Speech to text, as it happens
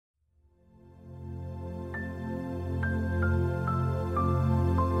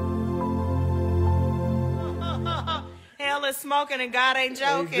all this smoking and God ain't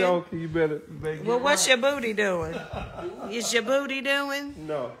joking. Ain't joking. You better well, what's your booty doing? Is your booty doing?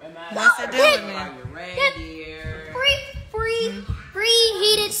 No. What's it doing then? Free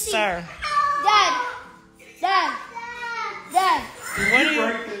heated seat. Sir. Dad. What do you?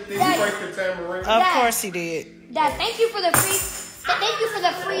 Did he break the tambourine? Of course he did. Dad, thank you for the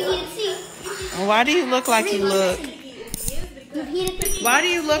free heated seat. Why do you look like you look? You've heated the seat. Why do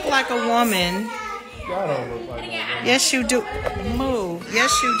you look like a woman? Y'all don't look like that. Yes, you do. Move.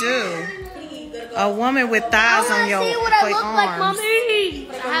 Yes, you do. A woman with thighs on your See what I look like, arms. Mommy.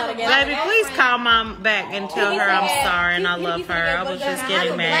 Baby, please call Mom back and tell her I'm sorry and I love her. I was just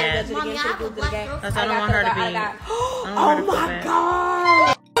getting mad. Mommy, I have a black Because I don't want her to be. Oh my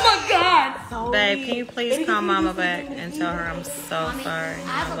God. Oh my God. Babe, can you please call Mama back and tell her I'm so sorry.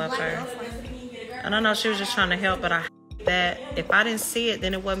 I love her. I don't know, she was just trying to help, but I hate that. If I didn't see it,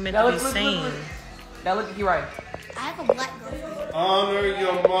 then it wasn't meant to be seen. Now look at you right. I have a black girlfriend. Honor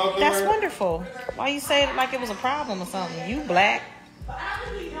your mother. That's wonderful. Why you say it like it was a problem or something? You black.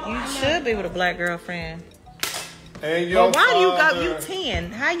 You should be with a black girlfriend. And your Well, why do you go? father, You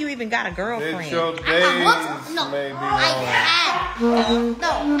 10. How you even got a that girlfriend? your days may be long.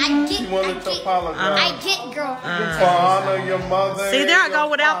 I She wanted to apologize. I get girlfriend. For honor your mother. See, and there I your go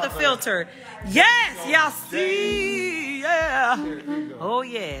without the father. filter. Yes, y'all see. Yeah. Here you go. Oh,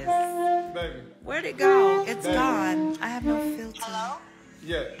 yes. Baby. Where'd it go? It's gone. I have no filter.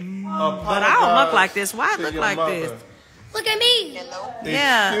 Yeah. But I don't look like this. Why I look like this? Look at me.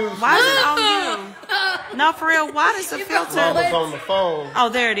 Yeah. Why is it on you? No, for real. Why does the filter? Mama's on the phone. Oh,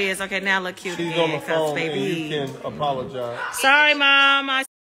 there it is. Okay, now look cute She's again. on the 'Cause phone, and baby. you can apologize. Sorry, Mom.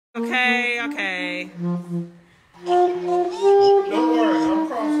 Okay. Don't worry, I'm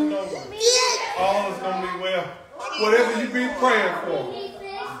crossing over. All is gonna be well. Whatever you be praying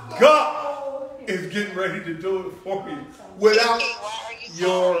for, God is getting ready to do it for you without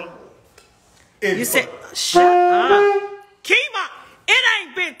your input. You said, shut up. Kima, it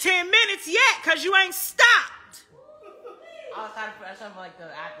ain't been 10 minutes yet because you ain't stopped. I was trying to something like the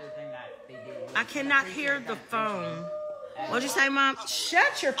actor thing that they did. I cannot hear the phone. What'd you say, Mom?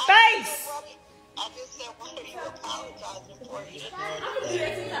 Shut your face. I just said, why are you apologizing for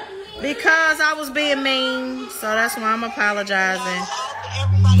it? Because I was being mean, so that's why I'm apologizing.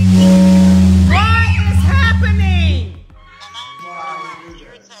 Everybody What is happening?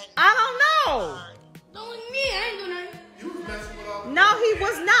 I don't know. Don't look at me. I ain't doing nothing. No, he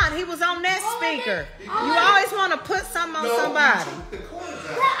was not. He was on that speaker. You always want to put something on somebody.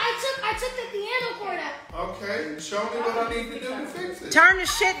 I took the piano cord out. Okay, show me what I need to do to fix it. Turn the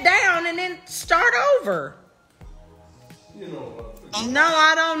shit down and then start over. You know what? No,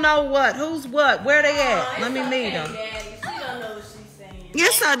 I don't know what. Who's what? Where they at? Let me meet them.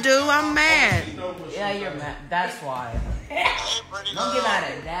 Yes, I do. I'm mad. Yeah, you're mad. That's why. Don't get mad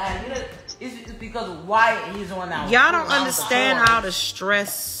at Dad. It's because Wyatt, he's the one that. Y'all don't understand all the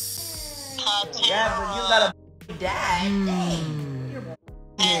stress. Yeah, but you got a dad.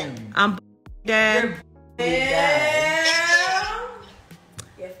 I'm Dad.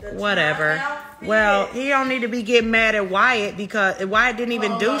 Whatever. Well, he don't need to be getting mad at Wyatt because Wyatt didn't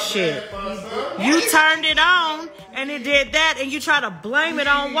even do shit. You turned it on and it did that, and you try to blame it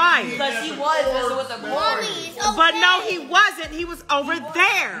on Wyatt. Because he was messing with the cord. But no, he wasn't. He was over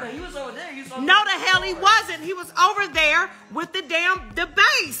there. He was over there. No, the hell he wasn't. He was over there with the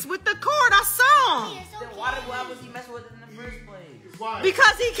bass, with the cord. I saw him. Then why was he messing with it in the first place? Why?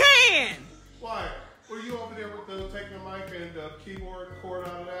 Because he can. Why? Were you over there with taking the mic and the keyboard cord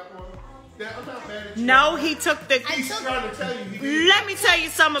out of that one? I'm not mad at you. No, he took the... He's trying to tell you. Let me tell you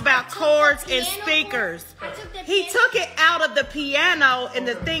something about cords and speakers. He took it out of the piano and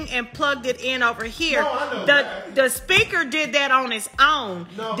the thing and plugged it in over here. No, I know The speaker did that on its own.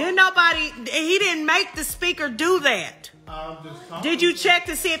 No. He didn't make the speaker do that. I'm just talking. Did you check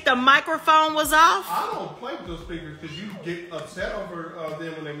to see if the microphone was off? I don't play with those speakers because you get upset over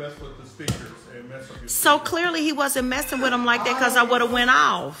them when they mess with the speakers and mess up your So clearly he wasn't messing with them like that because I would have went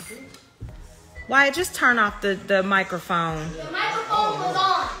off. Why, just turn off the microphone. The microphone was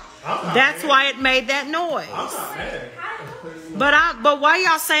on. That's why it made that noise. I'm not mad. But why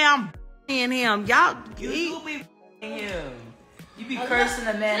y'all say I'm in him? Y'all, You be him. You be cursing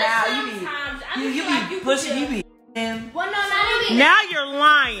the man out. You be pushing. You be him. Well, no, not even. now you're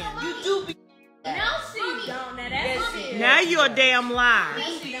lying. You do be. No, she don't. Now that's it. Now you're a damn liar.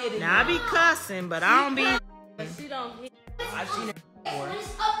 Now I be cussing, but I don't be. She don't hit. I've seen it before.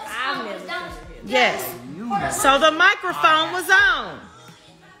 I've never done it. Yes. So the microphone was on.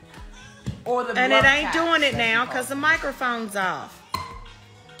 Or the And it bluff ain't tap. doing it now because the microphone's off.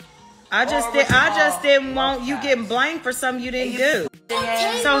 I just didn't want you getting blamed for something you didn't do.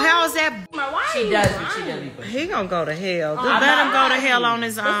 So how is that? She does. He gonna go to hell. Just let him go to hell on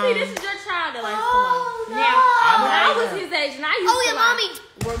his own. But see, this is your child that likes to learn. Now, when I was his age, and I used to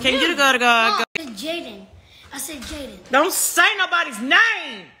Mommy. Can you go to God? Jaden. I said Jaden. Don't say nobody's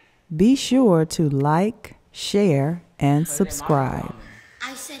name. Be sure to like, share, and subscribe.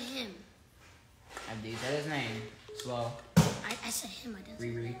 I said him. You said his name. Slow. I said him. I didn't say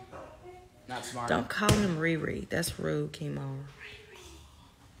Riri. Not smart. Don't call him Riri. That's rude, Chemo.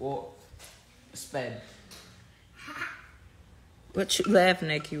 Well, sped. What you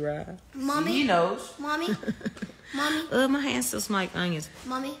laughing at, Kira? Mommy. He knows. Mommy. Mommy. My hands still smell like onions.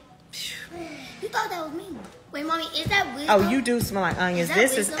 Mommy. You thought that was me. Wait, Mommy, is that wisdom? Oh, you do smell like onions.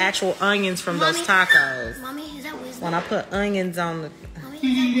 This is actual onions from those tacos. Mommy, is that wisdom? When I put onions on the... Mommy,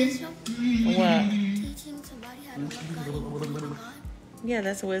 is that wisdom? What? Teaching somebody how to love God. Yeah,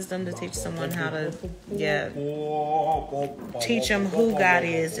 that's wisdom to teach someone how to, teach them who God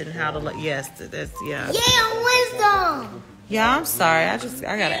is and how to look. Yes, that's, Yeah, wisdom. Yeah, I'm sorry. I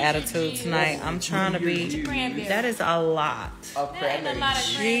got an attitude tonight. I'm trying to be. That is a lot. That ain't a lot of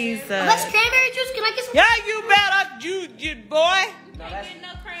Jesus. What's cranberry juice? Can I get some? Yeah, you better, you boy. Ain't getting no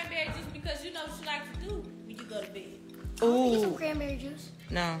cranberry juice because you know what you like to do when you go to bed. Get some cranberry juice.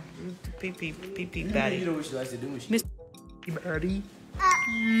 No, pee Betty. You know what she likes to do when she... Miss Birdie.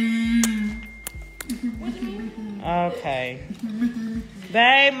 What do you mean? Okay.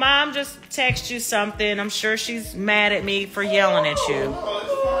 Babe, Mom just texted you something. I'm sure she's mad at me for yelling at you.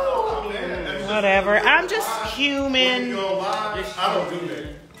 Whatever. I'm just human. I don't do that.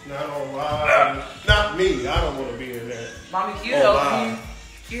 I don't lie. Not me. I don't want to be in that. Mommy, can you help me?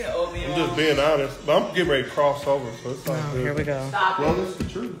 Can you help me? I'm just being honest. But I'm getting ready to cross over, so it's all good. Here we go. Stop it. Well, it's the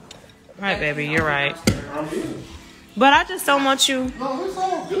truth. Right, baby, you're right. I'm in. But I just don't want you No, it's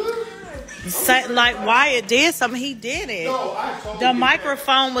all good. say, like Wyatt did something. He did it. No, I told The you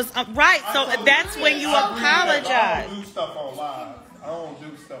microphone was right. So that's when you I apologize. don't do stuff on live. I don't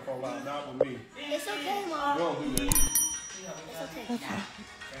do stuff on live. Not with me. It's okay, We Mom. don't do that. It's okay.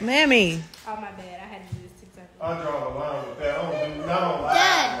 Mammy. Oh, my bad. I had to do this TikTok. I draw the line with that. I don't do not on live.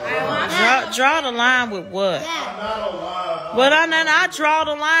 Dad. Draw the line with what? Dad. Not on live. But then I draw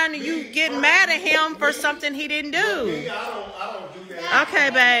the line and you get mad at him for something he didn't do. I don't do that. Okay,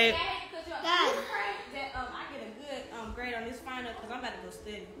 babe. Dad. I get a good grade on this final because I'm about to go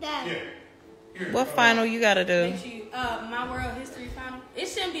study. Dad. Yeah. What final you gotta do? Make sure my world history final. It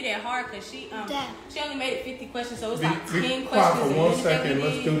shouldn't be that hard because she only made it 50 questions, so it's like 10 Be quiet questions. for 1 second.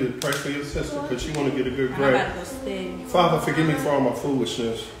 Let's do this. Pray for your sister because she want to get a good I'm grade. about to go study. Father, forgive me for all my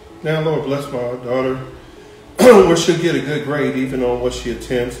foolishness. Now, Lord, bless my daughter. Where she'll get a good grade even on what she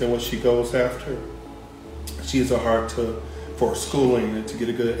attempts and what she goes after. She has a heart for schooling and to get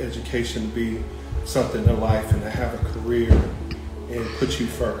a good education, to be something in life and to have a career and put you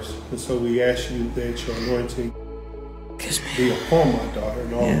first. And so we ask you that your anointing be upon my daughter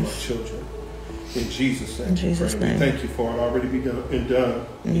and all of my children. In Jesus' name. In Jesus' we pray. name. We thank you for it already begun and done.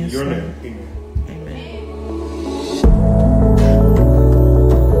 In Yes, your Lord. name, amen.